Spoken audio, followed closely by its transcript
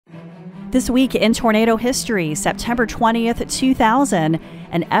This week in tornado history, September 20th, 2000,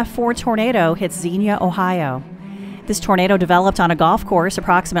 an F4 tornado hits Xenia, Ohio. This tornado developed on a golf course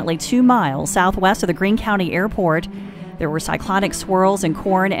approximately 2 miles southwest of the Greene County Airport. There were cyclonic swirls in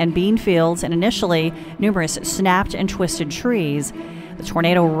corn and bean fields and initially numerous snapped and twisted trees. The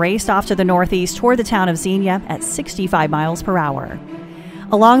tornado raced off to the northeast toward the town of Xenia at 65 miles per hour.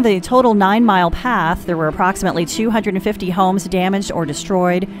 Along the total 9-mile path, there were approximately 250 homes damaged or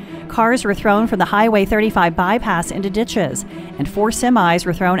destroyed. Cars were thrown from the Highway 35 bypass into ditches, and 4 semis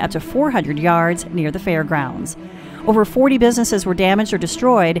were thrown up to 400 yards near the fairgrounds. Over 40 businesses were damaged or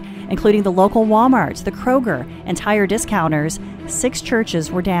destroyed, including the local Walmart, the Kroger, and tire discounters. 6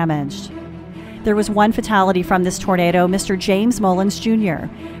 churches were damaged. There was one fatality from this tornado, Mr. James Mullins, Jr.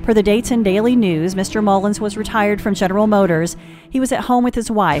 Per the Dayton Daily News, Mr. Mullins was retired from General Motors. He was at home with his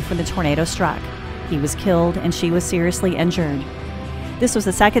wife when the tornado struck. He was killed and she was seriously injured. This was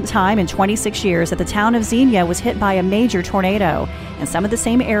the second time in 26 years that the town of Xenia was hit by a major tornado, and some of the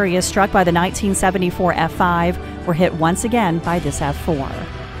same areas struck by the 1974 F5 were hit once again by this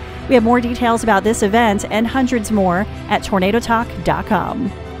F4. We have more details about this event and hundreds more at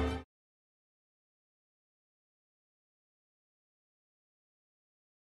tornadotalk.com.